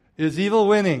Is evil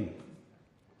winning?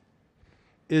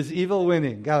 Is evil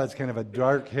winning? God, that's kind of a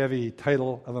dark, heavy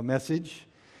title of a message.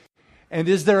 And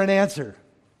is there an answer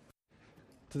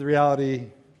to the reality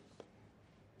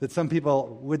that some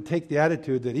people would take the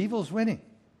attitude that evil's winning?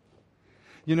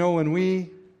 You know, when we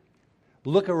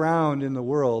look around in the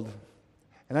world,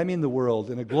 and I mean the world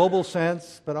in a global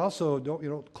sense, but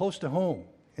also close to home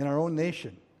in our own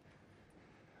nation,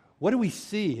 what do we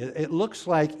see? It looks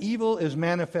like evil is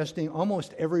manifesting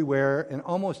almost everywhere in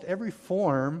almost every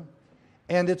form,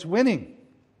 and it's winning.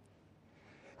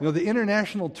 You know, the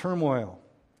international turmoil.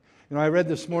 You know, I read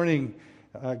this morning,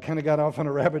 kind of got off on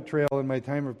a rabbit trail in my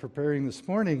time of preparing this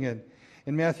morning, and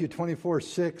in Matthew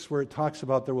 24:6, where it talks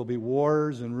about there will be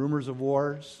wars and rumors of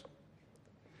wars,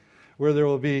 where there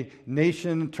will be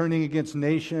nation turning against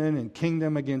nation and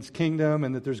kingdom against kingdom,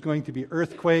 and that there's going to be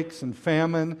earthquakes and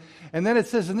famine. And then it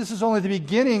says, and this is only the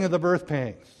beginning of the birth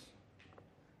pangs.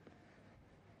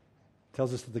 It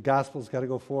tells us that the gospel's got to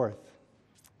go forth.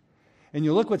 And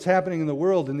you look what's happening in the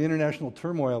world in the international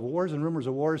turmoil, wars and rumors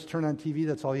of wars, turn on TV,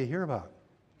 that's all you hear about.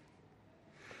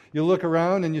 You look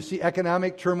around and you see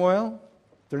economic turmoil.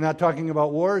 They're not talking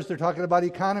about wars, they're talking about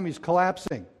economies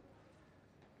collapsing.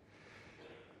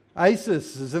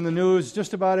 ISIS is in the news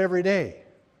just about every day,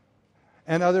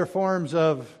 and other forms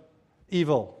of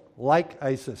evil like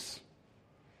ISIS.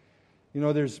 You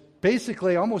know, there's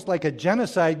basically almost like a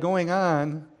genocide going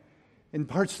on in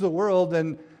parts of the world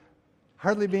and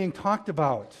hardly being talked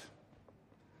about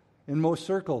in most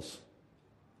circles.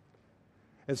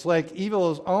 It's like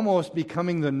evil is almost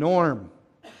becoming the norm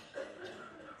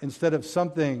instead of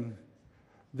something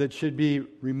that should be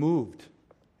removed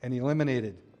and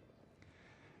eliminated.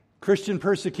 Christian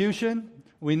persecution,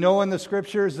 we know in the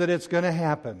Scriptures that it's going to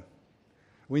happen.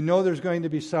 We know there's going to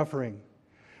be suffering.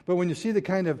 But when you see the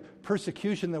kind of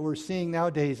persecution that we're seeing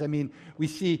nowadays, I mean, we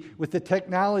see with the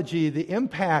technology, the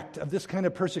impact of this kind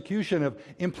of persecution, of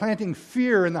implanting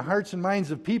fear in the hearts and minds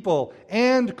of people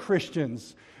and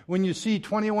Christians. When you see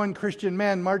 21 Christian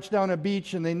men march down a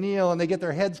beach and they kneel and they get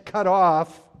their heads cut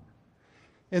off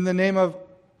in the name of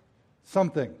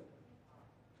something.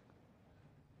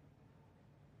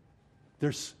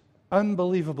 There's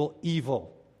unbelievable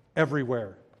evil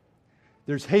everywhere.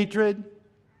 There's hatred,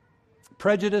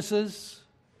 prejudices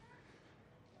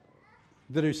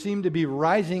that seem to be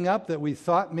rising up that we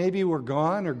thought maybe were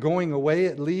gone or going away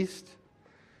at least.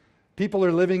 People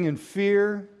are living in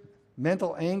fear,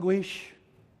 mental anguish,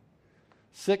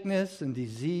 sickness and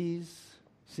disease.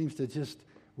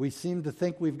 We seem to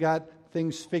think we've got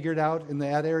things figured out in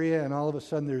that area, and all of a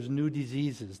sudden there's new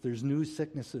diseases, there's new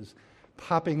sicknesses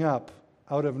popping up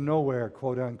out of nowhere,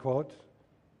 quote unquote.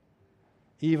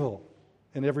 Evil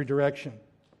in every direction.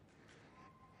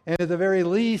 And at the very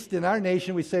least, in our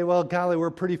nation, we say, well, golly, we're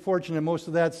pretty fortunate. Most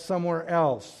of that's somewhere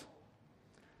else.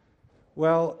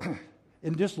 Well,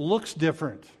 it just looks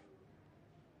different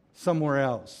somewhere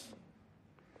else.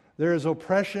 There is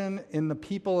oppression in the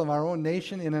people of our own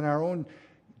nation and in our own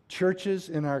churches,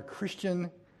 in our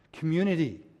Christian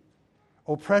community.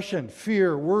 Oppression,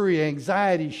 fear, worry,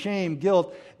 anxiety, shame,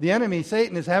 guilt. The enemy,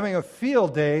 Satan, is having a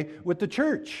field day with the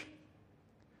church.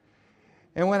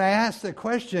 And when I ask the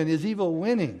question, is evil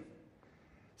winning?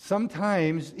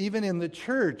 Sometimes, even in the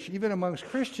church, even amongst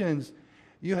Christians,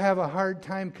 you have a hard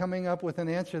time coming up with an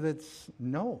answer that's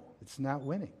no, it's not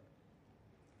winning.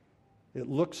 It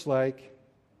looks like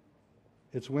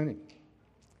it's winning.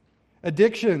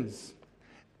 Addictions.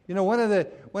 You know, one of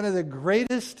the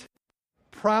greatest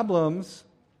problems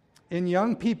in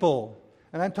young people,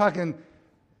 and I'm talking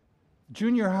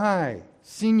junior high,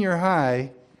 senior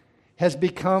high, has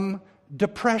become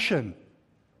depression.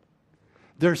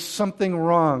 There's something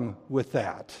wrong with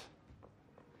that.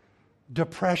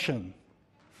 Depression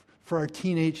for our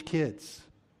teenage kids.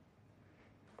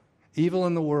 Evil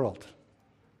in the world.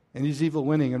 And is evil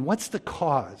winning? And what's the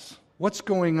cause? What's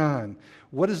going on?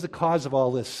 What is the cause of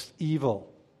all this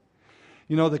evil?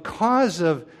 You know, the cause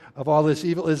of all this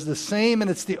evil is the same, and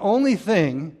it's the only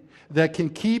thing that can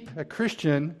keep a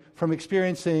Christian from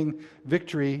experiencing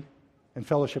victory and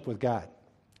fellowship with God.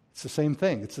 It's the same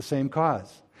thing. It's the same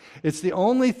cause. It's the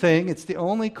only thing, it's the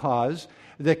only cause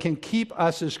that can keep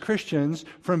us as Christians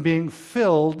from being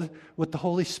filled with the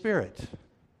Holy Spirit,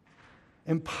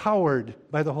 empowered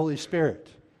by the Holy Spirit.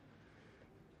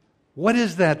 What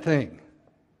is that thing?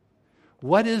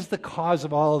 What is the cause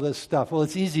of all of this stuff? Well,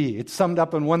 it's easy. It's summed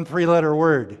up in one 3-letter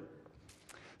word.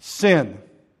 Sin.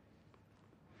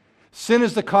 Sin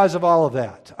is the cause of all of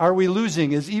that. Are we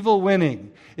losing? Is evil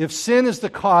winning? If sin is the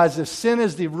cause, if sin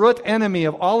is the root enemy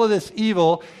of all of this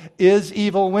evil, is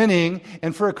evil winning?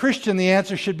 And for a Christian, the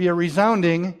answer should be a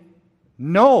resounding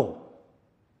no.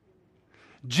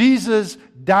 Jesus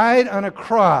died on a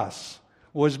cross,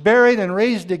 was buried and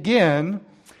raised again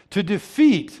to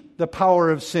defeat the power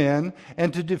of sin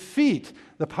and to defeat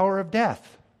the power of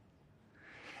death.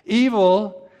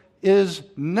 Evil is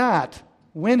not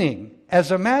winning.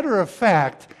 As a matter of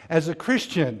fact, as a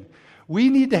Christian, we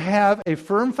need to have a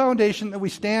firm foundation that we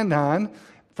stand on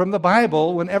from the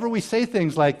Bible whenever we say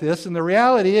things like this. And the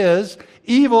reality is,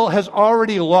 evil has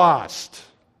already lost.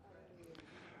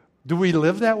 Do we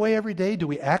live that way every day? Do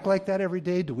we act like that every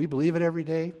day? Do we believe it every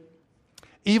day?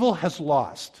 Evil has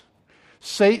lost.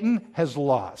 Satan has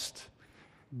lost.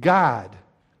 God,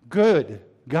 good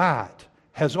God,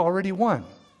 has already won.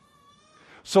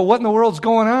 So what in the world's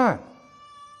going on?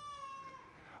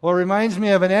 Well, it reminds me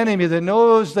of an enemy that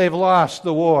knows they've lost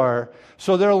the war,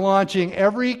 so they're launching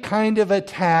every kind of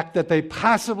attack that they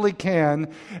possibly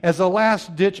can as a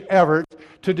last-ditch effort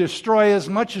to destroy as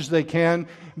much as they can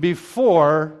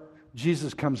before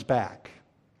Jesus comes back.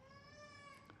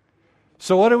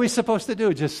 So what are we supposed to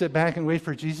do? Just sit back and wait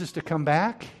for Jesus to come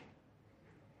back?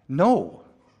 No.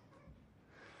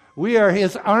 We are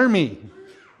His army.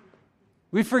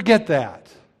 We forget that.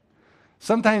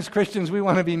 Sometimes Christians, we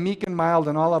want to be meek and mild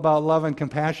and all about love and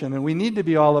compassion, and we need to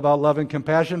be all about love and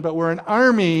compassion, but we're an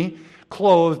army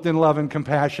clothed in love and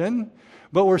compassion,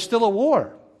 but we're still at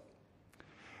war.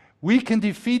 We can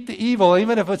defeat the evil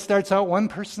even if it starts out one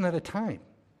person at a time.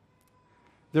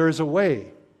 There is a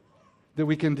way that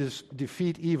we can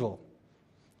defeat evil.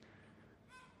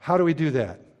 How do we do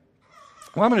that?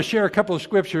 Well, I'm going to share a couple of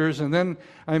scriptures, and then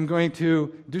I'm going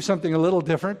to do something a little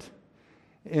different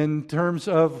in terms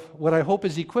of what I hope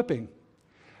is equipping.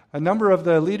 A number of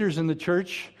the leaders in the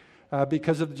church,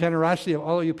 because of the generosity of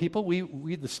all of you people,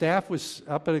 the staff was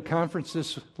up at a conference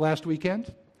this last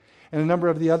weekend, and a number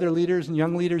of the other leaders and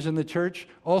young leaders in the church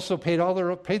also paid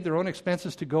their own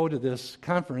expenses to go to this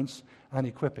conference on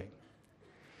equipping.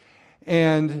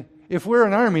 And if we're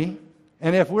an army,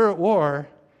 and if we're at war,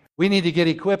 we need to get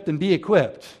equipped and be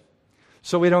equipped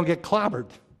so we don't get clobbered,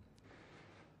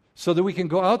 so that we can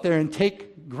go out there and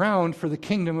take ground for the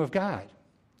kingdom of God.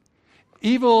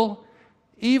 Evil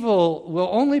will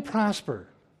only prosper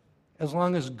as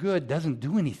long as good doesn't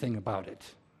do anything about it.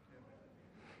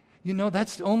 You know,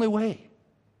 that's the only way.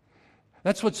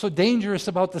 That's what's so dangerous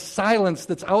about the silence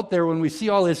that's out there when we see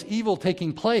all this evil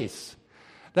taking place.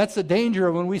 That's the danger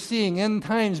of when we're seeing end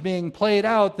times being played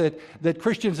out, that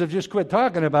Christians have just quit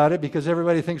talking about it because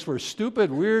everybody thinks we're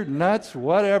stupid, weird, nuts,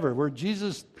 whatever. We're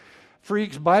Jesus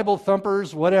freaks, Bible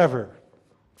thumpers, whatever.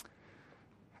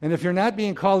 And if you're not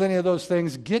being called any of those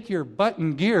things, get your butt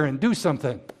in gear and do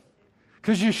something.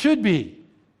 Because you should be.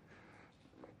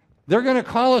 They're going to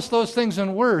call us those things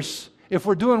and worse if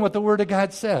we're doing what the Word of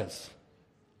God says.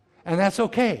 And that's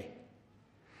okay.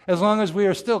 As long as we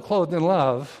are still clothed in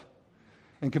love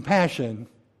and compassion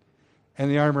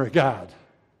and the armor of God.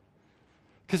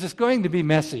 Because it's going to be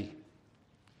messy.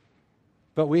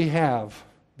 But we have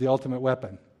the ultimate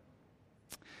weapon.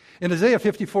 In Isaiah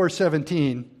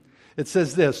 54:17, it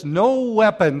says this, "No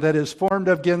weapon that is formed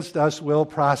against us will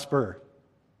prosper."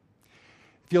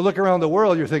 If you look around the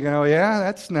world, you're thinking, oh yeah,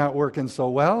 that's not working so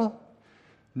well.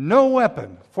 No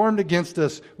weapon formed against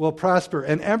us will prosper,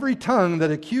 and every tongue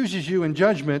that accuses you in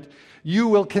judgment, you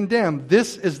will condemn.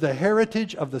 This is the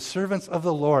heritage of the servants of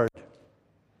the Lord.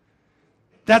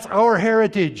 That's our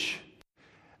heritage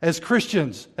as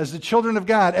Christians, as the children of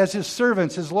God, as His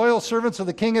servants, His loyal servants of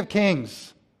the King of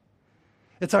Kings.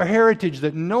 It's our heritage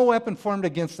that no weapon formed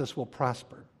against us will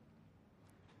prosper.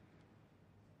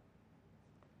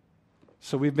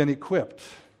 So we've been equipped.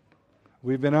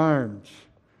 We've been armed.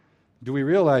 Do we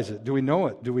realize it? Do we know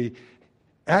it? Do we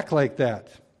act like that?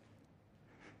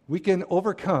 We can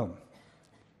overcome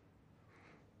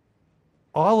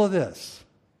all of this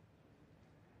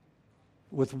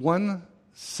with one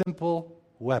simple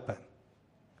weapon.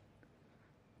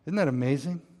 Isn't that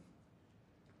amazing?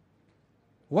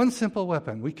 One simple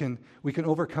weapon. We can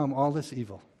overcome all this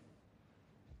evil.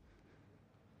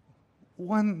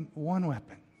 One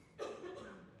weapon.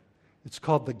 It's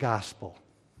called the gospel.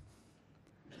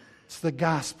 It's the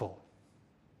gospel.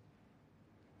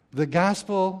 The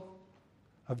gospel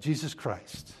of Jesus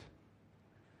Christ.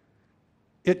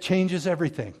 It changes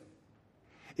everything.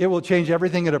 It will change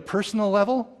everything at a personal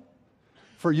level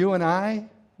for you and I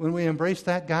when we embrace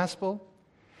that gospel.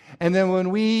 And then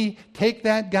when we take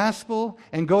that gospel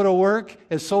and go to work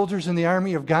as soldiers in the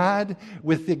army of God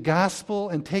with the gospel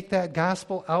and take that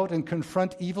gospel out and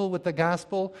confront evil with the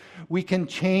gospel, we can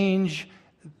change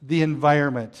the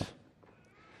environment.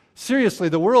 Seriously,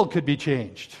 the world could be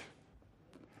changed.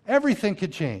 Everything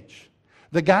could change.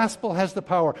 The gospel has the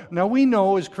power. Now we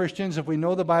know as Christians, if we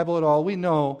know the Bible at all, we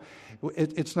know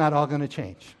it's not all going to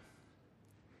change.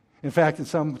 In fact, in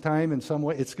some time, in some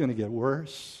way, it's going to get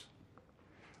worse.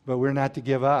 But we're not to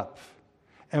give up.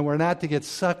 And we're not to get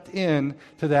sucked in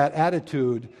to that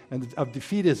attitude of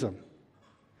defeatism.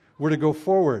 We're to go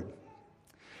forward.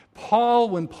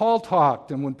 When Paul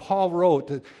talked and when Paul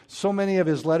wrote so many of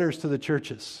his letters to the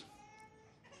churches,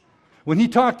 when he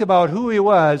talked about who he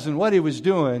was and what he was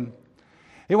doing,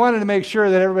 he wanted to make sure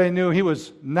that everybody knew he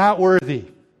was not worthy.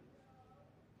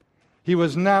 He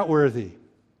was not worthy.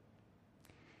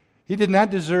 He did not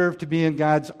deserve to be in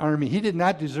God's army. He did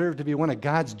not deserve to be one of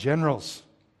God's generals.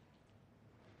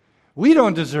 We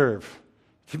don't deserve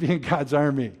to be in God's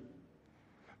army.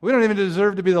 We don't even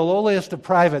deserve to be the lowliest of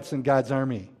privates in God's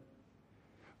army.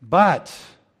 But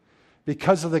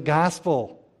because of the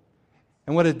gospel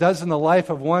and what it does in the life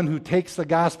of one who takes the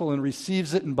gospel and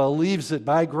receives it and believes it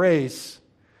by grace,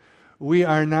 we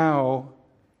are now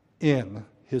in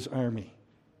his army.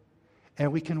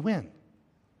 And we can win.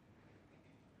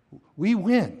 We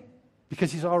win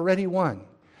because he's already won.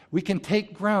 We can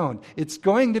take ground. It's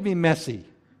going to be messy.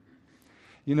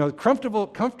 You know, comfortable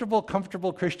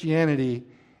Christianity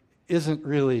isn't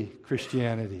really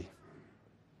Christianity.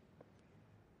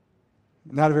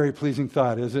 Not a very pleasing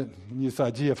thought, is it? And you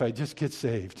thought, gee, if I just get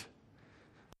saved,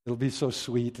 it'll be so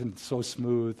sweet and so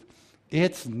smooth.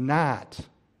 It's not.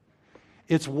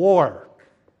 It's war.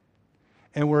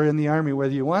 And we're in the army,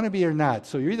 whether you want to be or not.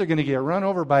 So you're either going to get run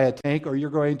over by a tank or you're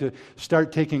going to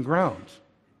start taking ground.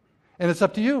 And it's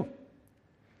up to you.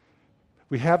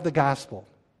 We have the gospel.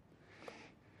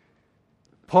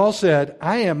 Paul said,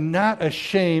 I am not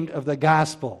ashamed of the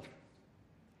gospel.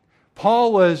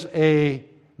 Paul was a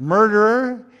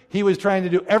murderer. He was trying to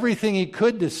do everything he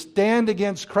could to stand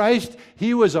against Christ.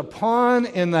 He was a pawn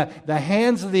in the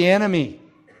hands of the enemy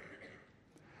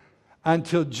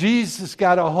until Jesus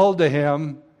got a hold of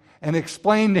him and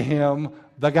explained to him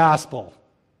the gospel.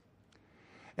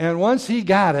 And once he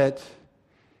got it,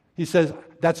 he says,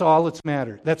 that's all that's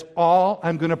mattered. That's all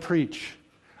I'm going to preach.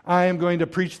 I am going to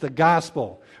preach the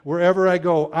gospel wherever I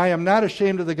go. I am not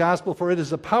ashamed of the gospel, for it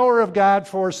is the power of God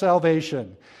for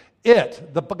salvation.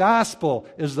 The gospel,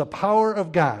 is the power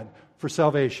of God for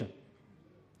salvation.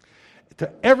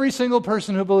 To every single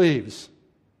person who believes,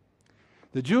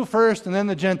 the Jew first and then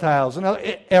the Gentiles, and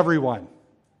everyone.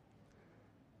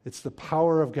 It's the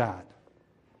power of God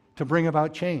to bring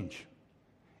about change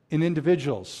in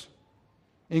individuals,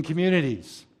 in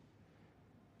communities,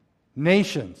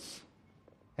 nations,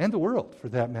 and the world, for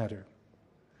that matter.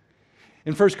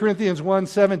 In 1 Corinthians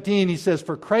 1:17, he says,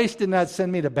 for Christ did not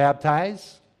send me to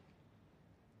baptize.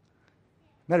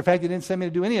 Matter of fact, he didn't send me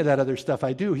to do any of that other stuff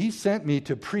I do. He sent me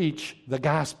to preach the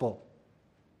gospel.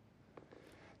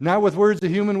 Not with words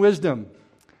of human wisdom.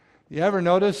 You ever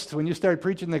noticed when you start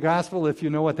preaching the gospel, if you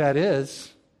know what that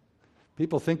is,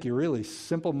 people think you're really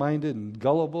simple-minded and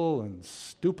gullible and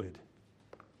stupid.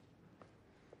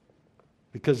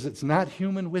 Because it's not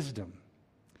human wisdom.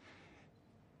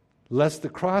 Lest the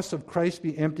cross of Christ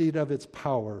be emptied of its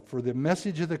power. For the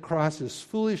message of the cross is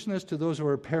foolishness to those who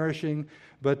are perishing,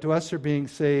 but to us who are being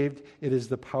saved, it is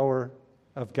the power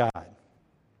of God.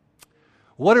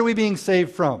 What are we being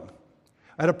saved from?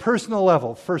 At a personal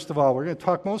level, first of all, we're going to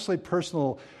talk mostly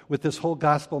personal with this whole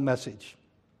gospel message.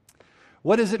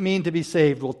 What does it mean to be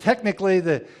saved? Well, technically,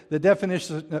 the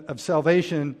definition of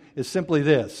salvation is simply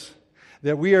this,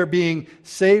 that we are being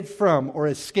saved from or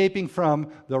escaping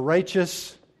from the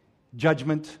righteous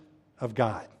judgment of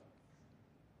God.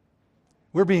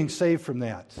 We're being saved from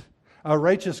that. Our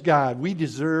righteous God, we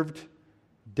deserved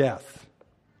death.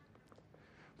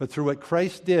 But through what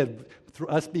Christ did, through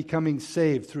us becoming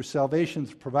saved, through salvation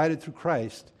provided through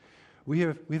Christ,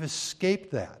 we've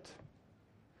escaped that.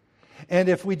 And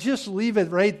if we just leave it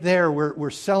right there, we're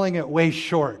selling it way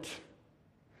short.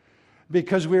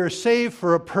 Because we are saved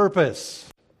for a purpose.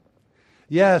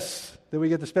 Yes, that we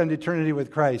get to spend eternity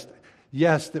with Christ.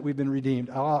 Yes, that we've been redeemed.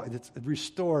 Oh, it's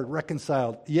restored,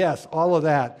 reconciled. Yes, all of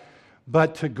that.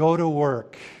 But to go to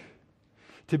work,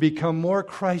 to become more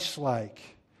Christ-like,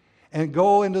 and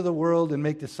go into the world and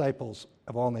make disciples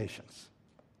of all nations.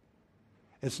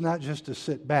 It's not just to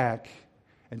sit back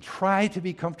and try to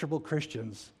be comfortable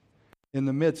Christians in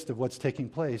the midst of what's taking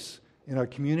place in our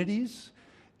communities,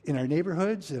 in our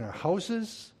neighborhoods, in our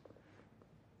houses,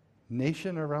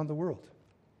 nation, around the world.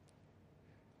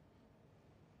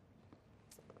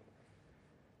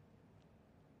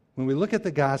 When we look at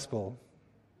the gospel,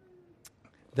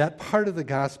 that part of the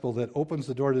gospel that opens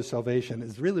the door to salvation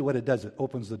is really what it does. It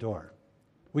opens the door.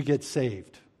 We get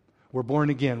saved. We're born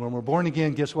again. When we're born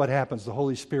again, guess what happens? The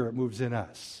Holy Spirit moves in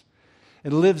us.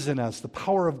 and lives in us. The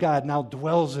power of God now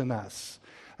dwells in us.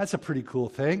 That's a pretty cool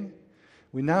thing.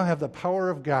 We now have the power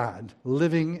of God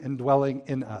living and dwelling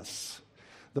in us.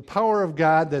 The power of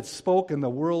God that spoke and the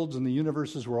worlds and the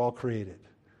universes were all created.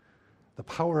 The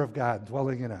power of God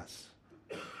dwelling in us.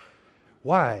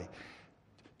 Why?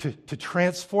 To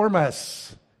transform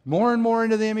us more and more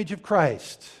into the image of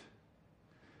Christ.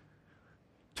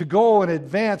 To go and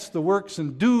advance the works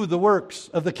and do the works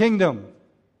of the kingdom.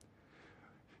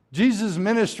 Jesus'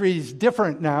 ministry is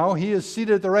different now. He is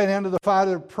seated at the right hand of the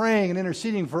Father praying and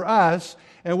interceding for us,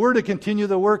 and we're to continue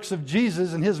the works of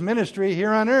Jesus and His ministry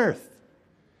here on earth.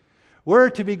 We're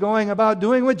to be going about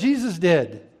doing what Jesus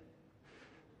did.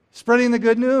 Spreading the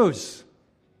good news.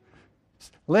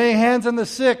 Laying hands on the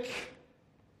sick.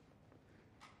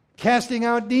 Casting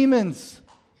out demons.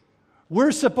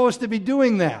 We're supposed to be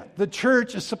doing that. The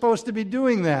church is supposed to be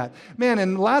doing that. Man,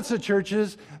 in lots of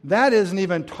churches, that isn't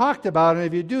even talked about, and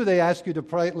if you do, they ask you to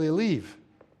politely leave.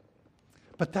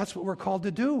 But that's what we're called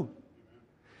to do.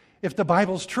 If the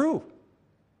Bible's true,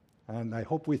 and I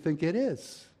hope we think it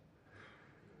is,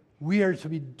 we are to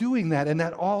be doing that, and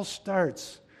that all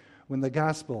starts when the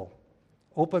gospel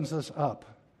opens us up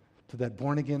to that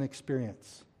born-again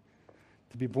experience,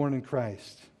 to be born in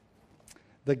Christ.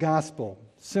 The gospel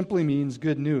simply means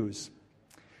good news.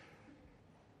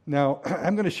 Now,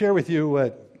 I'm going to share with you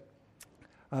what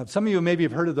some of you maybe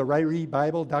have heard of the Ryrie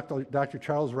Bible, Dr.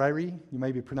 Charles Ryrie. You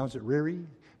maybe pronounce it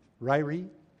Ryrie.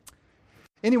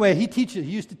 Anyway, he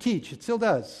used to teach. It still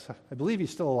does. I believe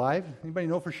he's still alive. Anybody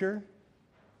know for sure?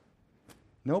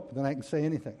 Nope, then I can say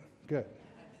anything. Good.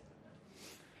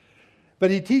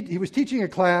 But he was teaching a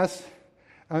class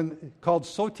called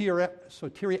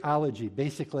soteriology,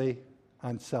 basically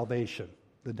on salvation,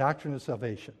 the doctrine of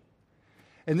salvation.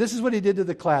 And this is what he did to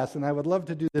the class, and I would love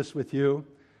to do this with you,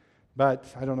 but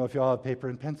I don't know if you all have paper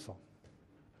and pencil.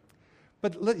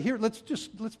 But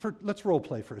let's role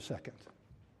play for a second.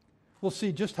 We'll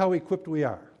see just how equipped we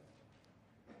are.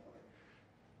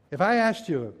 If I asked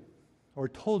you or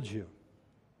told you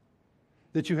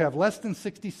that you have less than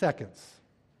 60 seconds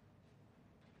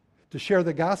to share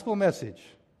the gospel message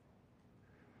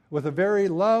with a very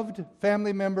loved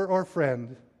family member or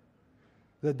friend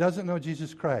that doesn't know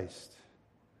Jesus Christ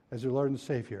as their Lord and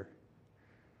Savior,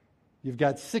 you've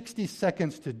got 60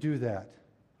 seconds to do that.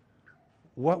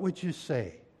 What would you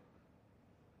say?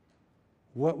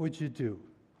 What would you do?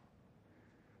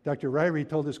 Dr. Ryrie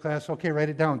told his class, okay, write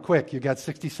it down quick. You got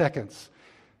 60 seconds.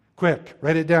 Quick,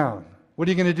 write it down. What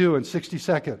are you going to do in 60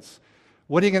 seconds?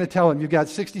 What are you going to tell them? You've got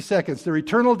 60 seconds. Their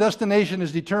eternal destination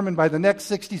is determined by the next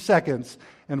 60 seconds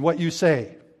and what you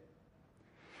say.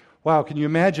 Wow, can you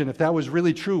imagine if that was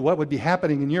really true, what would be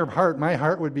happening in your heart? My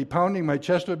heart would be pounding, my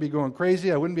chest would be going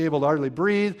crazy, I wouldn't be able to hardly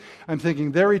breathe. I'm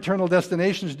thinking their eternal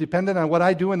destination is dependent on what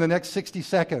I do in the next 60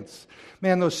 seconds.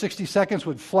 Man, those 60 seconds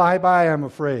would fly by, I'm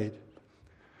afraid.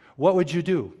 What would you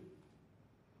do?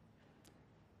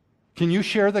 Can you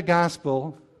share the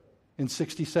gospel in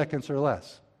 60 seconds or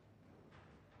less?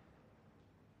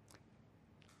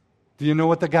 Do you know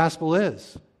what the gospel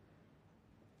is?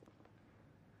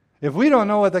 If we don't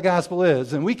know what the gospel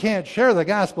is and we can't share the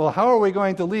gospel, how are we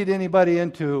going to lead anybody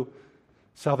into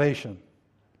salvation?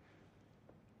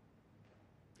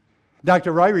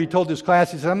 Dr. Ryrie told his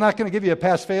class, he said, I'm not going to give you a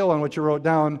pass-fail on what you wrote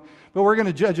down, but we're going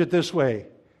to judge it this way,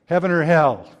 heaven or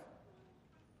hell.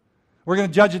 We're going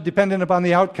to judge it dependent upon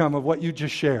the outcome of what you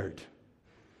just shared.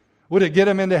 Would it get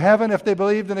them into heaven if they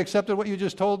believed and accepted what you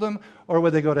just told them, or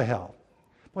would they go to hell?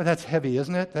 Boy, that's heavy,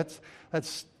 isn't it?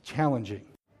 That's challenging.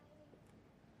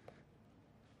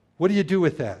 What do you do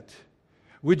with that?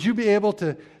 Would you be able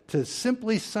to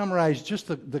simply summarize just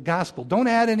the gospel? Don't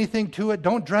add anything to it.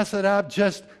 Don't dress it up.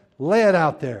 Just lay it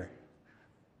out there.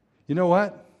 You know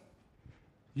what?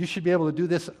 You should be able to do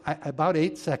this about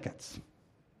 8 seconds.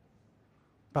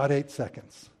 About 8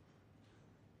 seconds.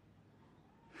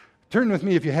 Turn with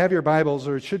me if you have your Bibles,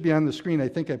 or it should be on the screen. I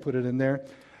think I put it in there.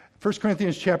 1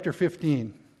 Corinthians chapter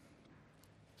 15.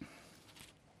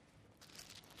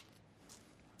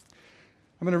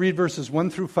 I'm going to read verses 1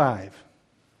 through 5.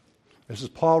 This is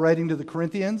Paul writing to the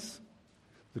Corinthians,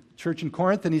 the church in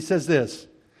Corinth, and he says this.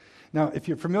 Now, if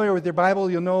you're familiar with your Bible,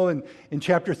 you'll know in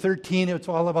chapter 13, it's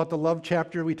all about the love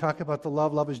chapter. We talk about the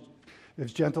love. Love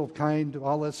is gentle, kind,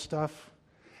 all this stuff.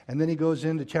 And then he goes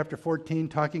into chapter 14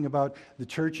 talking about the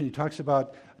church, and he talks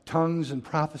about tongues and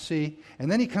prophecy.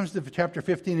 And then he comes to chapter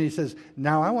 15 and he says,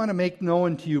 now I want to make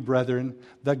known to you, brethren,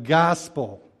 the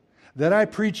gospel that I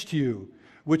preached to you,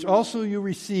 which also you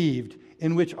received,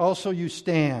 in which also you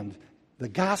stand. The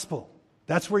gospel,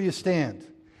 that's where you stand.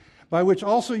 By which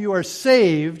also you are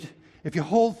saved, if you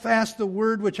hold fast the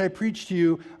word which I preached to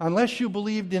you, unless you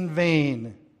believed in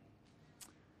vain,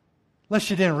 unless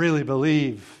you didn't really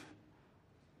believe.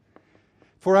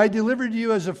 For I delivered to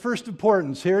you as of first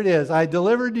importance. Here it is. I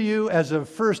delivered to you as of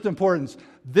first importance.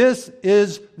 This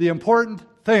is the important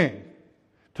thing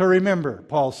to remember,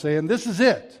 Paul's saying. This is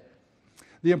it.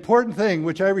 The important thing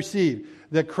which I received,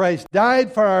 that Christ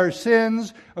died for our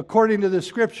sins according to the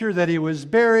Scripture, that He was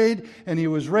buried, and He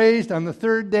was raised on the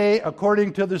third day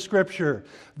according to the Scripture.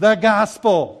 The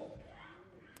gospel.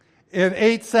 In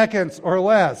 8 seconds or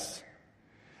less.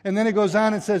 And then it goes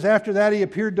on and says, after that He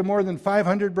appeared to more than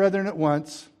 500 brethren at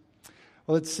once.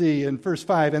 Well, let's see, in verse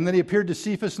 5. And then He appeared to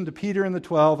Cephas and to Peter and the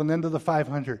 12, and then to the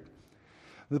 500.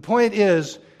 The point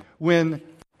is, when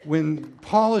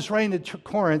Paul is writing to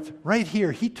Corinth, right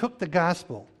here, he took the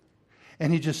gospel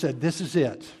and he just said, this is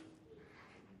it.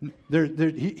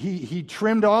 He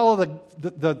trimmed all of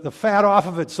the fat off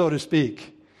of it, so to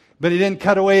speak, but he didn't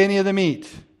cut away any of the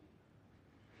meat.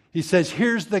 He says,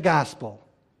 here's the gospel,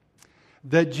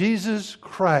 that Jesus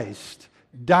Christ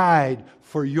died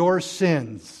for your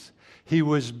sins. He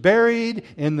was buried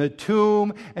in the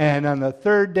tomb, and on the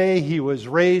third day He was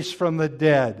raised from the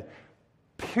dead.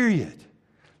 Period.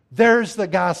 There's the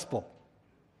gospel.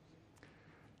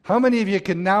 How many of you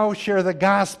can now share the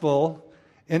gospel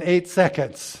in 8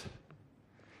 seconds?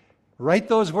 Write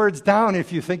those words down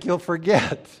if you think you'll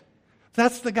forget.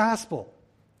 That's the gospel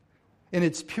in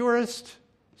its purest,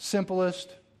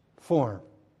 simplest form.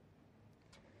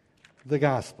 The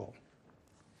gospel.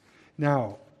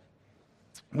 Now,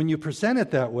 when you present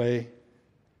it that way,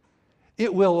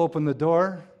 it will open the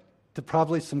door to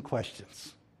probably some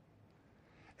questions.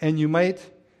 And you might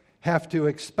have to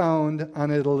expound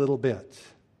on it a little bit.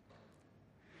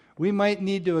 We might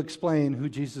need to explain who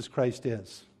Jesus Christ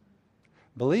is.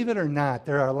 Believe it or not,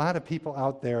 there are a lot of people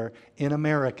out there in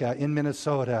America, in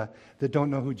Minnesota, that don't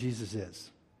know who Jesus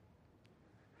is.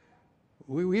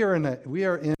 We are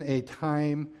in a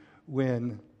time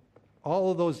when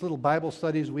all of those little Bible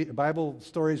studies, Bible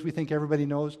stories we think everybody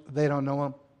knows, they don't know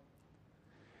them.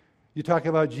 You talk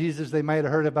about Jesus, they might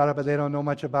have heard about it, but they don't know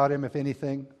much about Him, if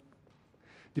anything.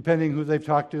 Depending who they've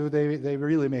talked to, they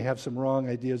really may have some wrong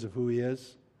ideas of who He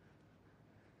is.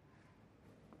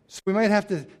 So we might have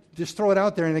to just throw it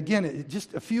out there. And again,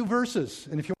 just a few verses.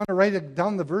 And if you want to write it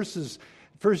down, the verses,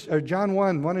 John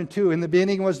 1 and 2. In the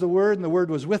beginning was the Word, and the Word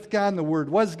was with God, and the Word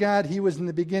was God. He was in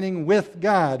the beginning with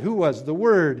God. Who was the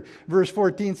Word? Verse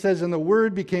 14 says, and the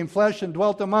Word became flesh and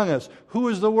dwelt among us. Who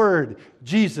is the Word?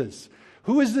 Jesus.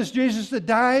 Who is this Jesus that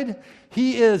died?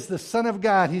 He is the Son of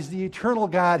God. He's the eternal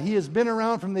God. He has been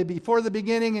around from before the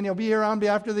beginning, and He'll be around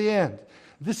after the end.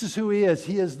 This is who He is.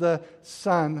 He is the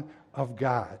Son of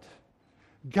God.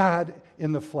 God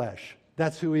in the flesh.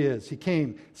 That's who He is. He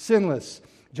came sinless.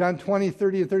 John 20,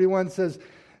 30, and 31 says,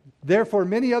 therefore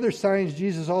many other signs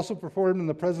Jesus also performed in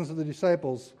the presence of the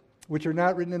disciples, which are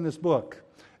not written in this book.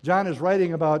 John is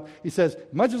writing about, he says,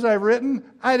 much as I've written,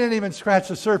 I didn't even scratch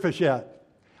the surface yet.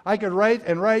 I could write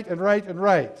and write and write and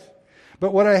write.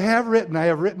 But what I have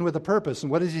written with a purpose.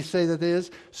 And what does he say that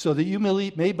is? So that you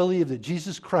may believe that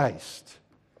Jesus Christ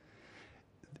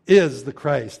is the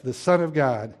Christ, the Son of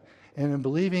God. And in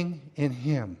believing in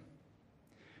Him,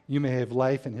 you may have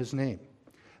life in His name.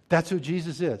 That's who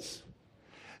Jesus is.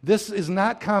 This is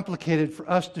not complicated for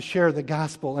us to share the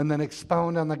gospel and then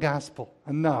expound on the gospel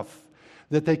enough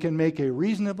that they can make a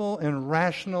reasonable and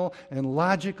rational and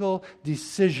logical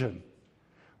decision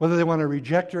whether they want to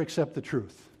reject or accept the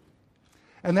truth.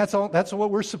 And that's what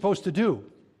we're supposed to do.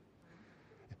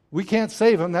 We can't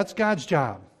save them. That's God's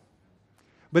job.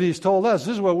 But He's told us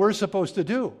this is what we're supposed to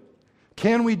do.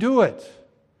 Can we do it?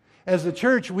 As the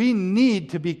church, we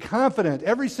need to be confident.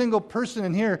 Every single person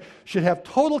in here should have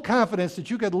total confidence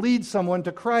that you could lead someone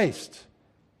to Christ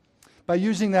by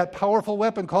using that powerful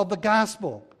weapon called the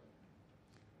gospel.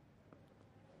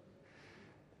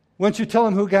 Once you tell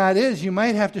them who God is, you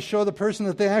might have to show the person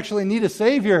that they actually need a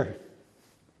Savior.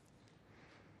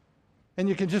 And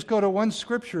you can just go to one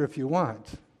scripture if you want.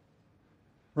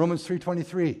 Romans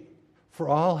 3:23. For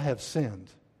all have sinned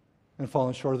and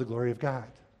fallen short of the glory of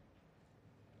God.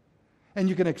 And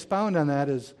you can expound on that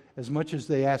as much as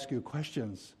they ask you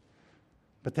questions.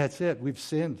 But that's it. We've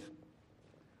sinned.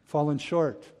 Fallen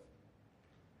short.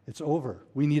 It's over.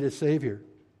 We need a Savior.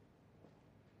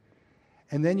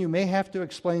 And then you may have to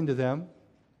explain to them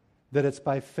that it's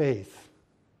by faith.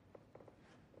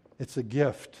 It's a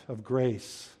gift of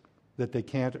grace that they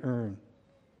can't earn.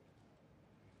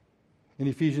 In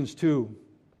Ephesians 2,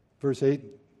 verse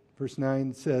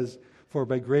 9 says, for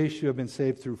by grace you have been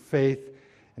saved through faith,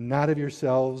 and not of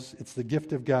yourselves. It's the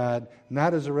gift of God,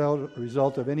 not as a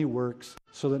result of any works,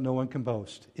 so that no one can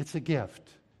boast. It's a gift.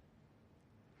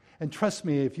 And trust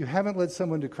me, if you haven't led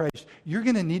someone to Christ, you're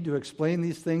going to need to explain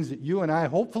these things that you and I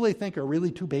hopefully think are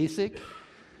really too basic.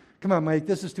 Come on, Mike,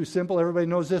 this is too simple. Everybody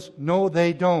knows this. No,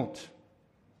 they don't.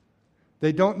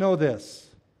 They don't know this.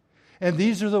 And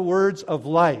these are the words of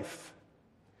life.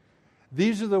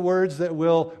 These are the words that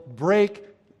will break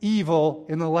evil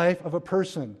in the life of a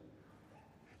person.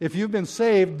 If you've been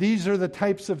saved, these are the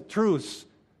types of truths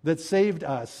that saved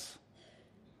us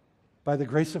by the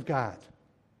grace of God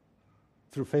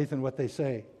through faith in what they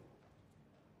say.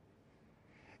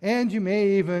 And you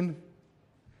may even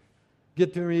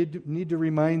need to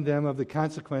remind them of the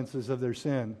consequences of their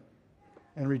sin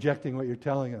and rejecting what you're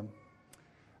telling them.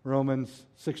 Romans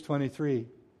 6:23,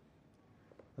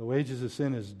 the wages of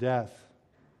sin is death,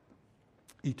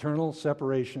 eternal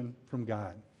separation from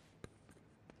God.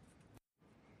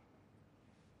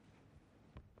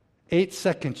 8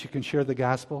 seconds you can share the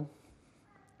gospel,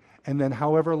 and then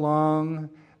however long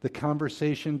the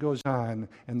conversation goes on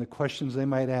and the questions they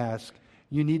might ask,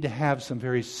 you need to have some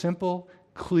very simple,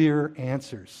 clear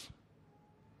answers.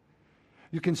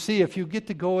 You can see if you get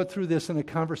to go through this in a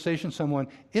conversation with someone,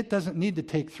 it doesn't need to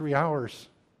take 3 hours.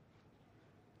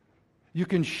 You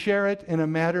can share it in a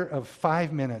matter of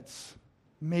 5 minutes,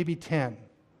 maybe 10.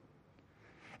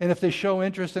 And if they show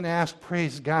interest and ask,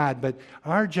 praise God. But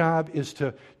our job is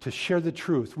to share the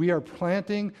truth. We are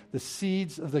planting the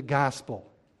seeds of the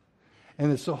gospel.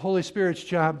 And it's the Holy Spirit's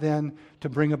job then to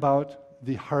bring about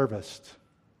the harvest.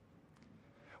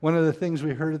 One of the things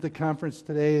we heard at the conference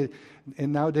today,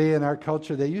 and nowadays in our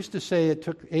culture, they used to say it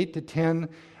took 8 to 10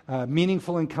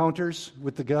 meaningful encounters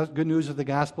with the good news of the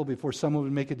gospel before someone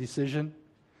would make a decision.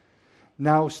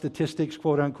 Now statistics,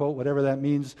 quote unquote, whatever that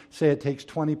means, say it takes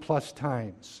 20 plus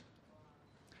times.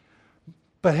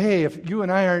 But hey, if you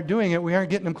and I aren't doing it, we aren't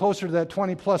getting them closer to that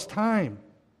 20 plus time.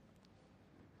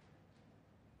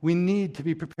 We need to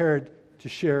be prepared to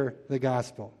share the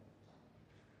gospel.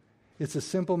 It's a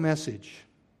simple message.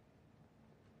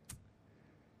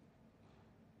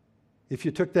 If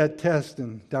you took that test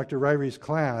in Dr. Ryrie's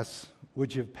class,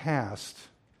 would you have passed?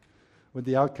 Would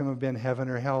the outcome have been heaven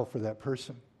or hell for that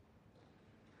person?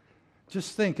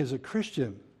 Just think, as a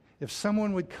Christian, if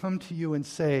someone would come to you and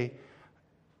say,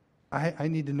 I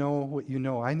need to know what you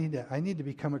know. I need to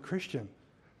become a Christian.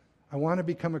 I want to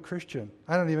become a Christian.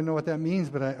 I don't even know what that means,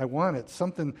 but I want it.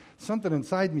 Something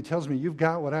inside me tells me you've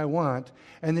got what I want,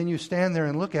 and then you stand there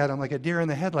and look at them like a deer in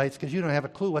the headlights because you don't have a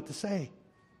clue what to say.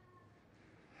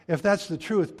 If that's the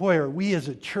truth, boy, are we as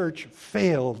a church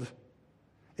failed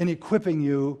in equipping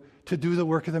you to do the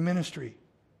work of the ministry.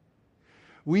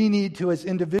 We need to, as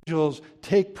individuals,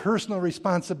 take personal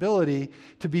responsibility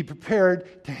to be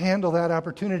prepared to handle that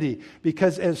opportunity.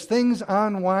 Because as things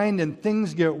unwind and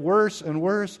things get worse and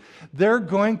worse, they're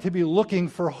going to be looking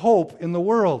for hope in the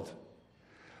world.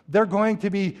 They're going to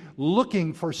be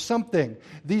looking for something.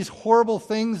 These horrible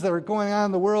things that are going on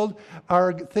in the world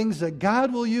are things that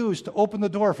God will use to open the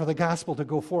door for the gospel to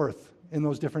go forth in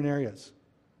those different areas.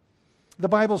 The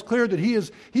Bible's clear that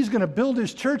He's going to build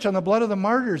His church on the blood of the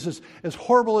martyrs. As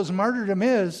horrible as martyrdom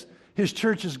is, His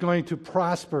church is going to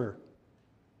prosper.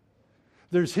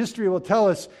 There's history will tell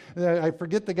us, I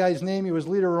forget the guy's name, he was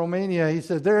leader of Romania. He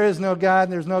says, there is no God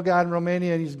and there's no God in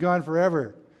Romania and He's gone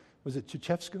forever. Was it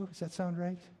Ceausescu? Does that sound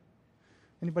right?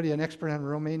 Anybody an expert on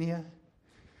Romania?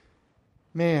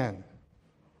 Man,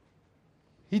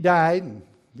 he died and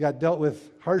got dealt with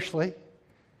harshly,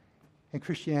 and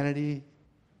Christianity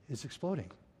is exploding.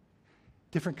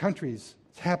 Different countries,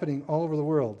 it's happening all over the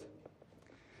world.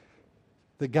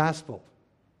 The gospel.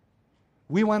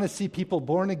 We want to see people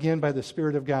born again by the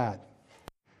Spirit of God.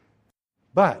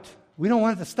 But we don't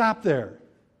want it to stop there.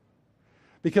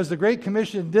 Because the Great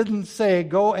Commission didn't say,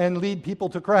 go and lead people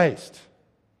to Christ.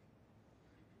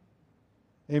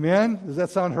 Amen? Does that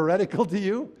sound heretical to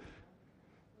you?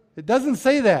 It doesn't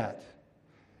say that.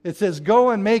 It says,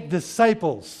 go and make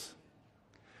disciples.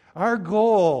 Our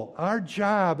goal, our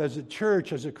job as a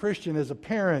church, as a Christian, as a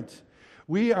parent,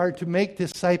 we are to make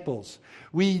disciples.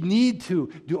 We need to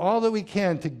do all that we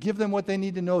can to give them what they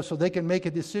need to know so they can make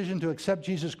a decision to accept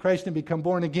Jesus Christ and become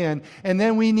born again. And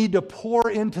then we need to pour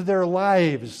into their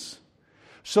lives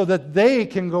so that they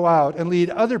can go out and lead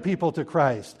other people to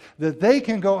Christ, that they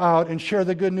can go out and share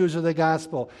the good news of the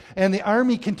gospel. And the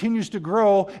army continues to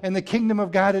grow and the kingdom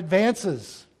of God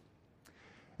advances.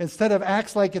 Instead of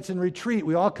acts like it's in retreat,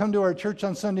 we all come to our church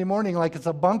on Sunday morning like it's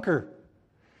a bunker.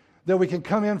 that we can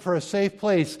come in for a safe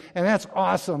place, and that's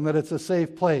awesome that it's a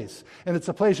safe place. And it's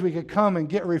a place we could come and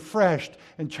get refreshed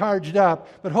and charged up,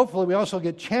 but hopefully we also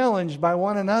get challenged by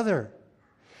one another.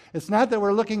 It's not that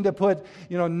we're looking to put,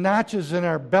 notches in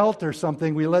our belt or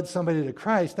something. We led somebody to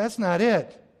Christ. That's not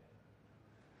it.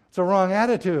 It's a wrong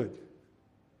attitude.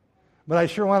 But I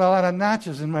sure want a lot of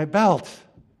notches in my belt,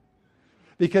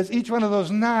 because each one of those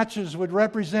notches would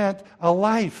represent a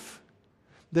life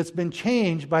that's been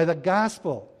changed by the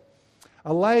gospel.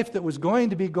 A life that was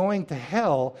going to be going to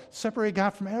hell, separated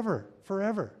God from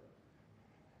forever.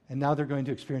 And now they're going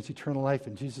to experience eternal life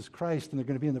in Jesus Christ, and they're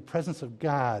going to be in the presence of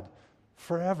God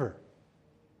forever.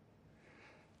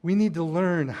 We need to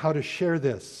learn how to share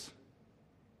this.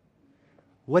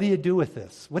 What do you do with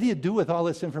this? What do you do with all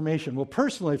this information? Well,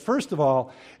 personally, first of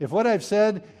all, if what I've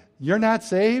said, you're not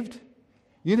saved,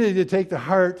 you need to take to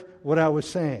heart what I was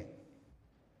saying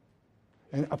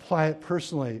and apply it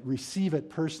personally, receive it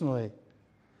personally.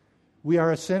 We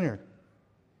are a sinner.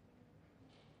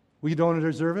 We don't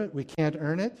deserve it. We can't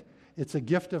earn it. It's a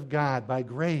gift of God by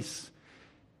grace.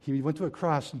 He went to a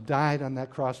cross and died on that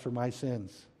cross for my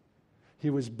sins. He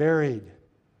was buried,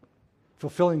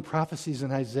 fulfilling prophecies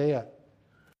in Isaiah.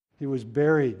 He was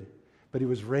buried, but he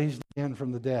was raised again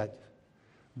from the dead.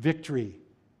 Victory,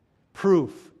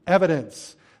 proof,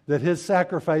 evidence that his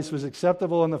sacrifice was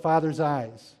acceptable in the Father's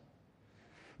eyes.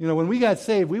 When we got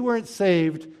saved, we weren't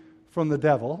saved from the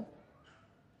devil.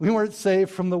 We weren't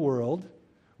saved from the world.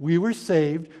 We were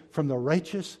saved from the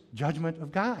righteous judgment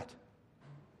of God.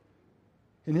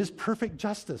 In his perfect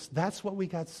justice, that's what we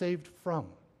got saved from.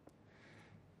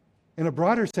 In a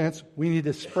broader sense, we need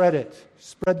to spread it,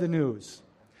 spread the news.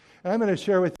 And I'm going to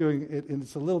share with you, and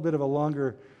it's a little bit of a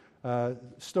longer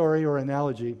story or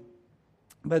analogy,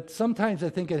 but sometimes I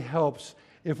think it helps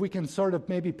if we can sort of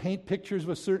maybe paint pictures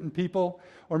with certain people,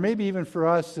 or maybe even for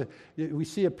us, we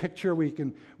see a picture, we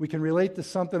can relate to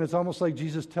something. It's almost like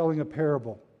Jesus telling a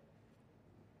parable.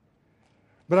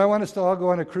 But I want us to all go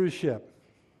on a cruise ship.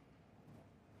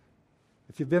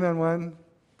 If you've been on one,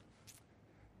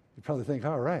 you probably think,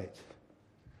 all right,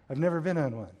 I've never been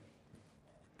on one.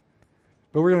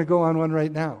 But we're going to go on one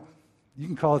right now. You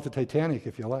can call it the Titanic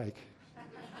if you like.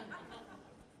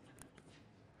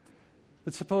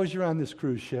 But suppose you're on this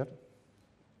cruise ship.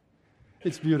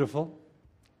 It's beautiful.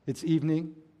 It's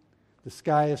evening. The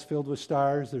sky is filled with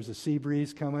stars. There's a sea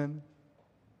breeze coming.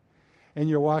 And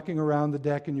you're walking around the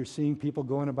deck and you're seeing people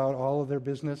going about all of their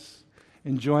business,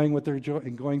 enjoying what they're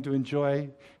going to enjoy,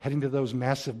 heading to those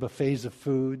massive buffets of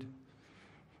food,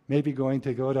 maybe going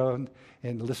to go down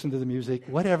and listen to the music,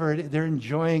 whatever. They're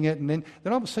enjoying it. And then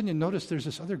all of a sudden you notice there's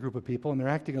this other group of people and they're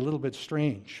acting a little bit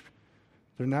strange.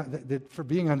 They're not, for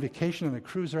being on vacation on a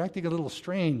cruise, they're acting a little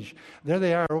strange. There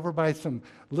they are over by some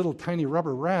little tiny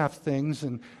rubber raft things,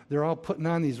 and they're all putting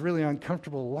on these really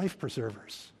uncomfortable life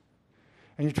preservers.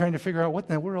 And you're trying to figure out what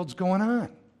in the world's going on.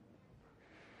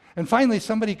 And finally,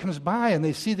 somebody comes by and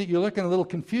they see that you're looking a little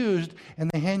confused,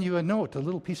 and they hand you a note, a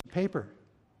little piece of paper.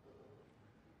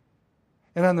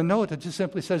 And on the note, it just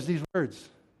simply says these words: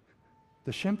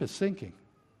 the ship is sinking.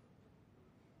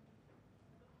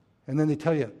 And then they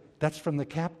tell you, that's from the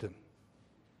captain.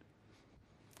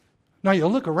 Now you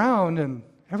look around and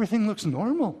everything looks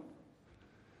normal.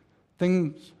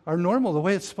 Things are normal the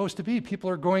way it's supposed to be. People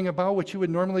are going about what you would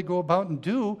normally go about and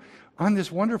do on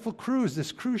this wonderful cruise,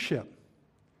 this cruise ship.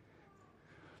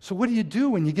 So what do you do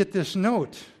when you get this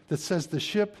note that says the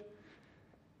ship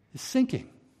is sinking?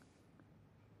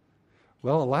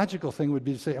 Well, a logical thing would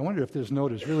be to say, I wonder if this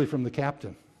note is really from the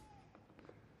captain.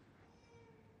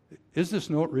 Is this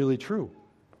note really true?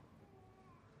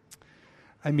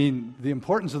 I mean, the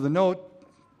importance of the note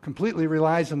completely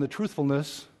relies on the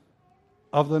truthfulness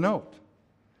of the note.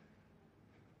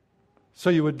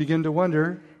 So you would begin to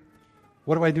wonder,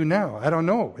 what do I do now? I don't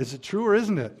know. Is it true or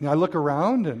isn't it? And I look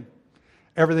around and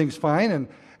everything's fine, and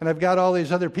I've got all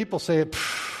these other people saying,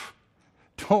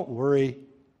 don't worry,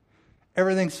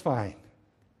 everything's fine.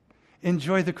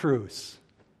 Enjoy the cruise.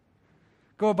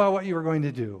 Go about what you were going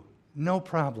to do. No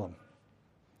problem.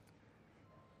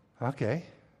 Okay.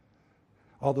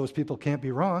 All those people can't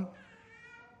be wrong.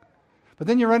 But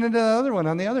then you run into the other one.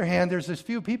 On the other hand, there's this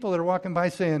few people that are walking by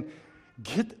saying,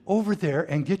 get over there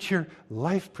and get your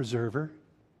life preserver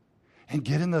and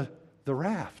get in the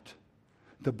raft.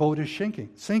 The boat is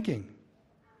sinking.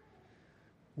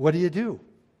 What do?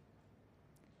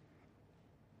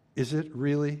 Is it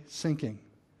really sinking?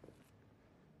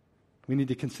 We need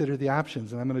to consider the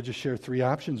options, and I'm going to just share 3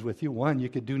 options with you. 1, you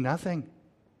could do nothing.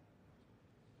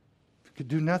 You could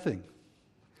do nothing.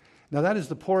 Now, that is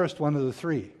the poorest one of the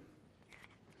 3.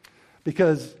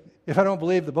 Because if I don't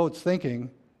believe the boat's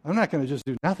sinking, I'm not going to just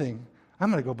do nothing. I'm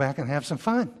going to go back and have some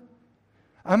fun.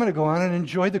 I'm going to go on and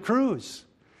enjoy the cruise.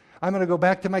 I'm going to go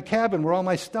back to my cabin where all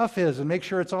my stuff is and make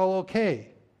sure it's all okay.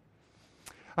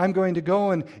 I'm going to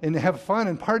go and have fun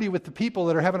and party with the people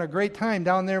that are having a great time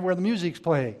down there where the music's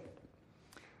playing.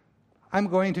 I'm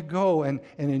going to go and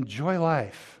enjoy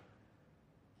life.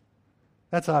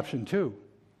 That's option 2.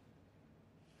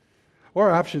 Or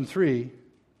option 3,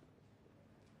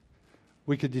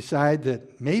 we could decide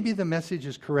that maybe the message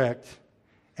is correct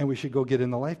and we should go get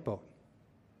in the lifeboat.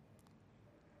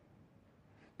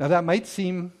 Now that might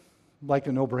seem like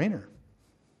a no-brainer,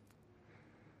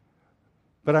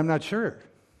 but I'm not sure.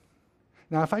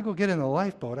 Now if I go get in the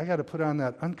lifeboat, I got to put on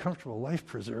that uncomfortable life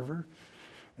preserver.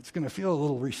 It's going to feel a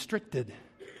little restricted.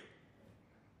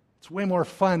 It's way more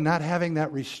fun not having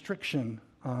that restriction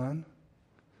on.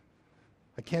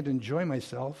 I can't enjoy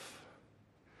myself.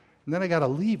 And then I got to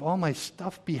leave all my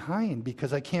stuff behind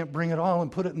because I can't bring it all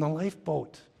and put it in the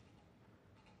lifeboat.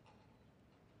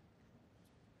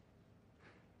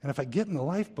 And if I get in the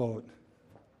lifeboat,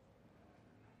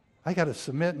 I got to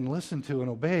submit and listen to and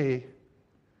obey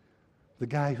the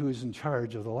guy who's in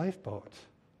charge of the lifeboat.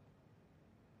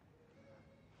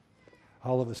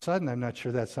 All of a sudden, I'm not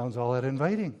sure that sounds all that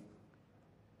inviting.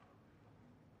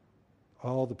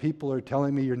 All the people are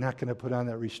telling me you're not going to put on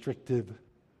that restrictive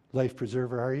life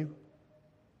preserver, are you?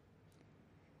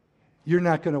 You're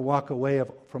not going to walk away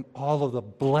from all of the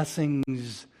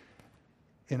blessings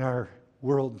in our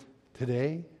world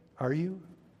today, are you?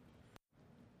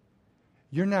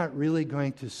 You're not really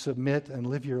going to submit and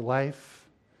live your life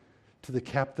to the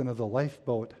captain of the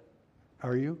lifeboat,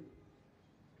 are you?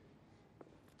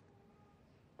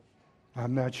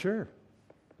 I'm not sure.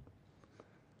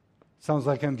 Sounds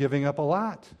like I'm giving up a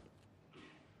lot.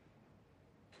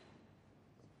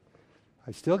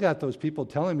 I still got those people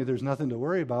telling me there's nothing to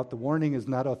worry about. The warning is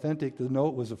not authentic. The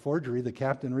note was a forgery. The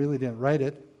captain really didn't write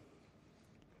it.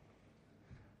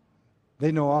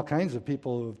 They know all kinds of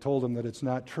people who have told them that it's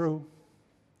not true.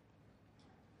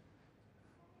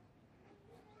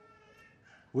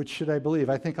 Which should I believe?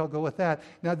 I think I'll go with that.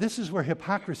 Now, this is where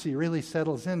hypocrisy really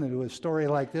settles into a story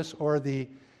like this, or the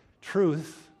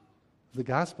truth, the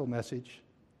gospel message,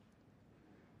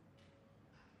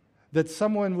 that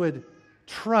someone would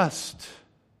trust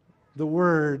the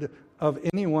word of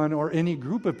anyone or any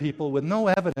group of people with no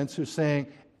evidence who's saying,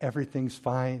 everything's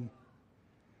fine.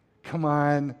 Come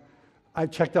on,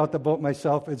 I've checked out the boat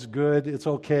myself. It's good. It's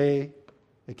okay.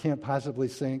 It can't possibly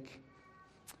sink.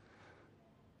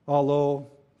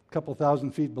 Although a couple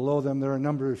thousand feet below them, there are a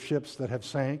number of ships that have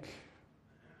sank.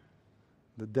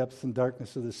 The depth and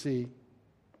darkness of the sea.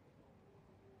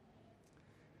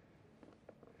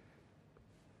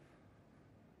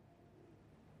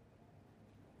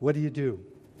 What do?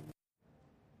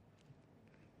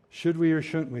 Should we or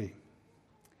shouldn't we?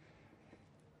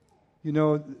 You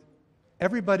know,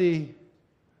 everybody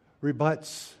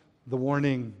rebuts the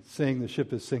warning saying the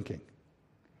ship is sinking.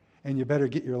 And you better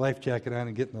get your life jacket on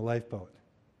and get in the lifeboat.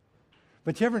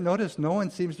 But you ever notice no one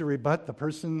seems to rebut the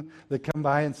person that come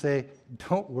by and say,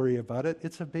 don't worry about it,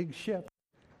 it's a big ship.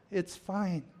 It's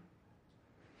fine.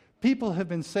 People have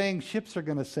been saying ships are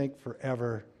going to sink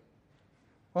forever.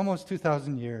 Almost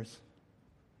 2,000 years.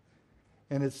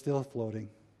 And it's still floating.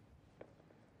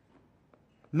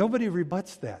 Nobody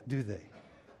rebuts that, do they?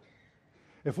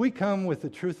 If we come with the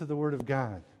truth of the Word of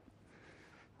God,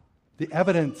 the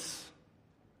evidence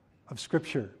of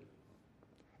Scripture,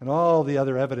 and all the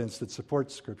other evidence that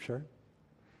supports Scripture,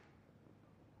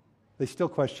 they still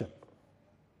question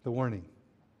the warning.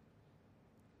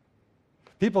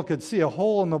 People could see a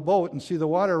hole in the boat and see the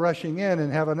water rushing in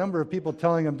and have a number of people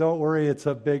telling them, don't worry, it's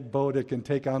a big boat, it can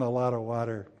take on a lot of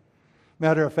water.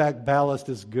 Matter of fact, ballast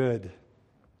is good.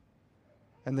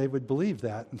 And they would believe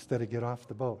that instead of get off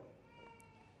the boat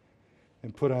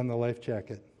and put on the life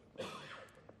jacket.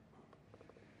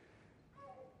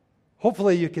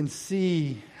 Hopefully you can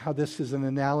see how this is an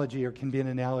analogy or can be an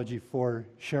analogy for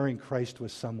sharing Christ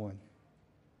with someone.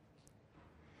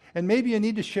 And maybe you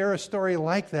need to share a story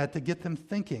like that to get them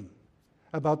thinking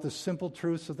about the simple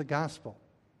truths of the gospel.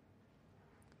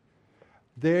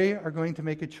 They are going to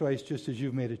make a choice just as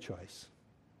you've made a choice.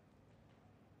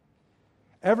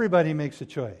 Everybody makes a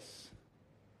choice.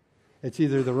 It's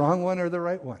either the wrong one or the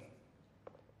right one.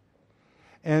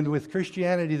 And with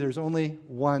Christianity, there's only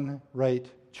one right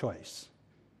choice.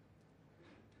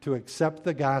 To accept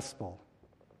the gospel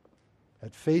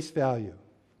at face value,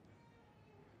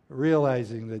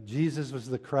 realizing that Jesus was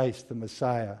the Christ, the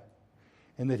Messiah,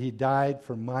 and that He died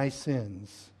for my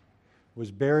sins, was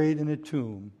buried in a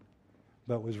tomb,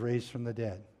 but was raised from the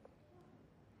dead.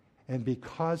 And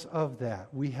because of that,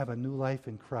 we have a new life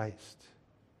in Christ.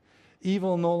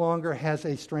 Evil no longer has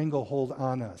a stranglehold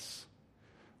on us.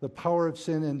 The power of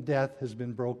sin and death has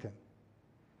been broken.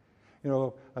 You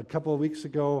know, a couple of weeks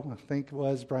ago, I think it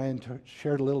was, Brian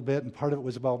shared a little bit, and part of it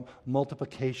was about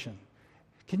multiplication.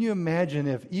 Can you imagine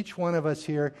if each one of us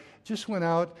here just went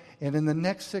out and in the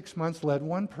next 6 months led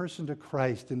one person to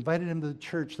Christ, invited him to the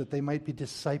church that they might be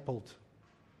discipled?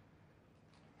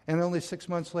 And only 6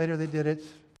 months later, they did it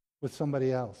with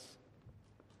somebody else.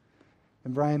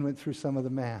 And Brian went through some of the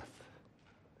math.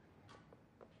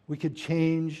 We could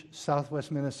change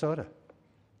southwest Minnesota.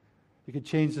 We could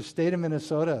change the state of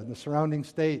Minnesota and the surrounding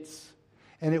states,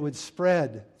 and it would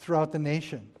spread throughout the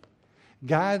nation.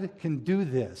 God can do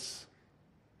this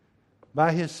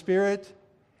by His Spirit,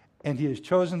 and He has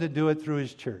chosen to do it through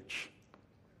His church.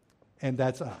 And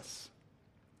that's us.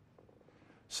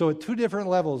 So at two different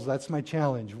levels, that's my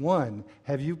challenge. One,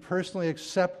 have you personally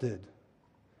accepted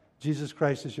Jesus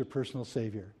Christ as your personal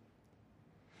Savior?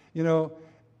 You know,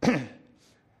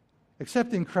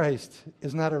 accepting Christ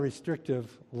is not a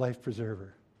restrictive life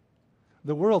preserver.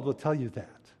 The world will tell you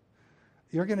that.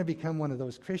 You're going to become one of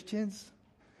those Christians.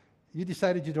 You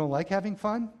decided you don't like having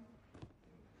fun?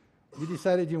 You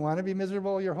decided you want to be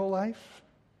miserable your whole life?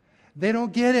 They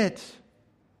don't get it.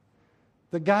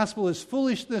 The gospel is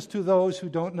foolishness to those who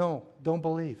don't know, don't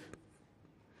believe.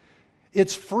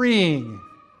 It's freeing.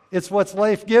 It's what's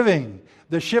life-giving.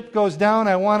 The ship goes down,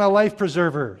 I want a life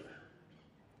preserver.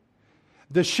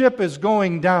 The ship is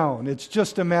going down. It's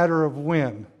just a matter of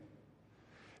when.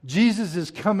 Jesus is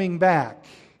coming back,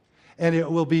 and it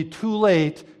will be too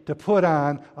late to put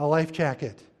on a life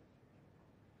jacket.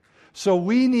 So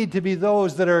we need to be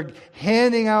those that are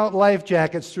handing out life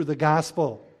jackets through the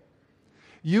gospel.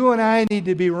 You and I need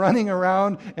to be running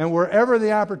around, and wherever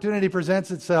the opportunity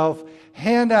presents itself,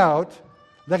 hand out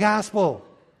the gospel.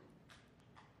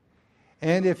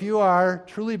 And if you are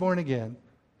truly born again,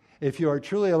 if you are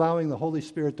truly allowing the Holy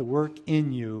Spirit to work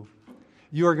in you,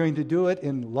 you are going to do it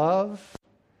in love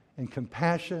and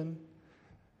compassion,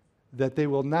 that they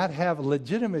will not have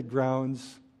legitimate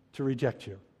grounds to reject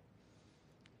you.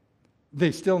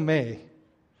 They still may,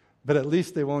 but at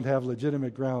least they won't have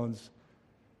legitimate grounds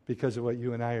because of what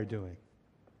you and I are doing.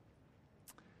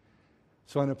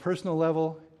 So on a personal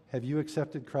level, have you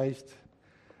accepted Christ?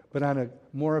 But on a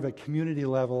more of a community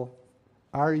level,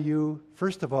 are you,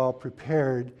 first of all,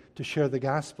 prepared to share the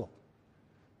gospel?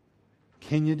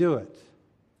 Can you do it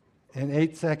in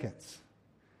 8 seconds?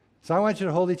 So I want you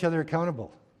to hold each other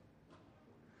accountable.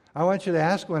 I want you to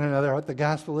ask one another what the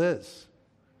gospel is.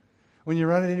 When you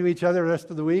run into each other the rest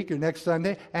of the week or next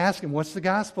Sunday, ask them, what's the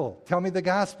gospel? Tell me the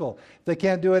gospel. If they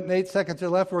can't do it in 8 seconds or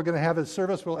left, we're going to have a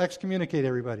service. We'll excommunicate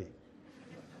everybody.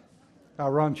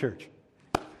 Wrong church.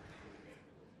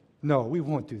 No, we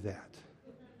won't do that.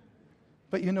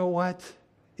 But you know what?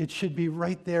 It should be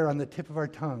right there on the tip of our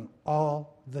tongue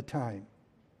all the time.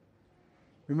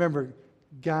 Remember,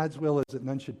 God's will is that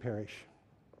none should perish.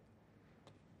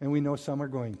 And we know some are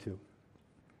going to.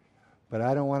 But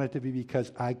I don't want it to be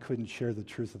because I couldn't share the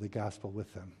truth of the gospel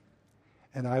with them.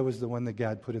 And I was the one that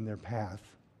God put in their path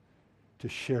to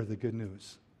share the good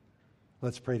news.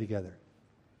 Let's pray together.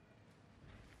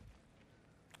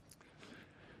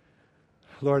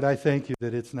 Lord, I thank you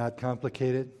that it's not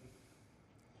complicated,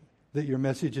 that your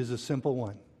message is a simple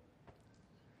one,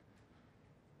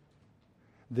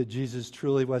 that Jesus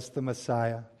truly was the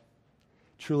Messiah,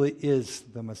 truly is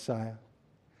the Messiah,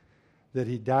 that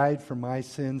he died for my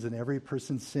sins and every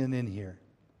person's sin in here,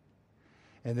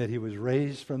 and that he was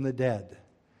raised from the dead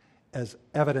as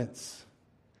evidence,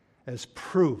 as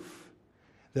proof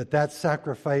that that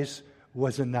sacrifice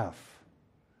was enough,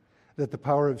 that the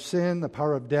power of sin, the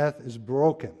power of death is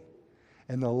broken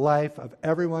in the life of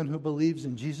everyone who believes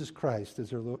in Jesus Christ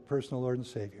as their personal Lord and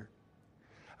Savior.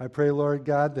 I pray, Lord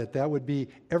God, that that would be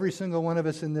every single one of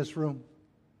us in this room.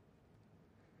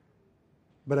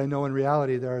 But I know in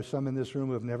reality there are some in this room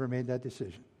who have never made that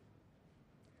decision.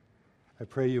 I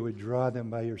pray you would draw them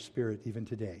by your Spirit even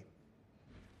today.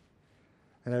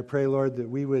 And I pray, Lord, that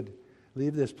we would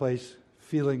leave this place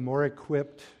feeling more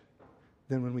equipped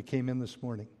than when we came in this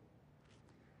morning.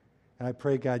 And I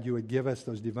pray, God, you would give us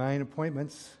those divine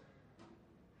appointments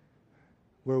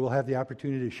where we'll have the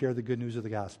opportunity to share the good news of the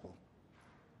gospel.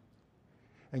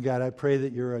 And God, I pray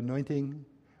that your anointing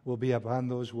will be upon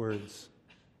those words,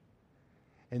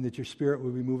 and that your Spirit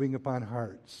will be moving upon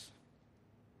hearts,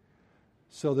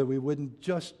 so that we wouldn't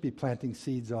just be planting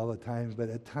seeds all the time, but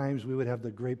at times we would have the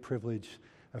great privilege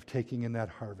of taking in that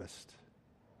harvest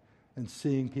and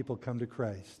seeing people come to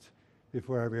Christ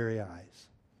before our very eyes.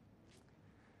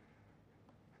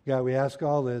 God, we ask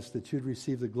all this that you'd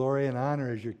receive the glory and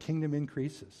honor as your kingdom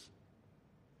increases.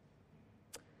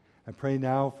 I pray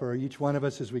now for each one of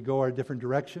us as we go our different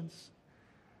directions.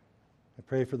 I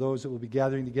pray for those that will be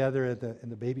gathering together in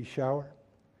the baby shower.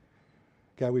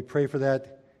 God, we pray for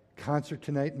that concert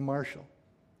tonight in Marshall.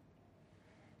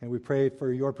 And we pray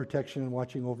for your protection and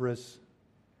watching over us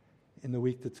in the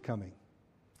week that's coming.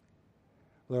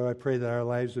 Lord, I pray that our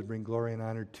lives would bring glory and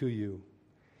honor to you,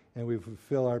 and we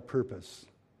fulfill our purpose.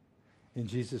 In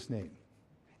Jesus' name,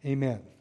 amen.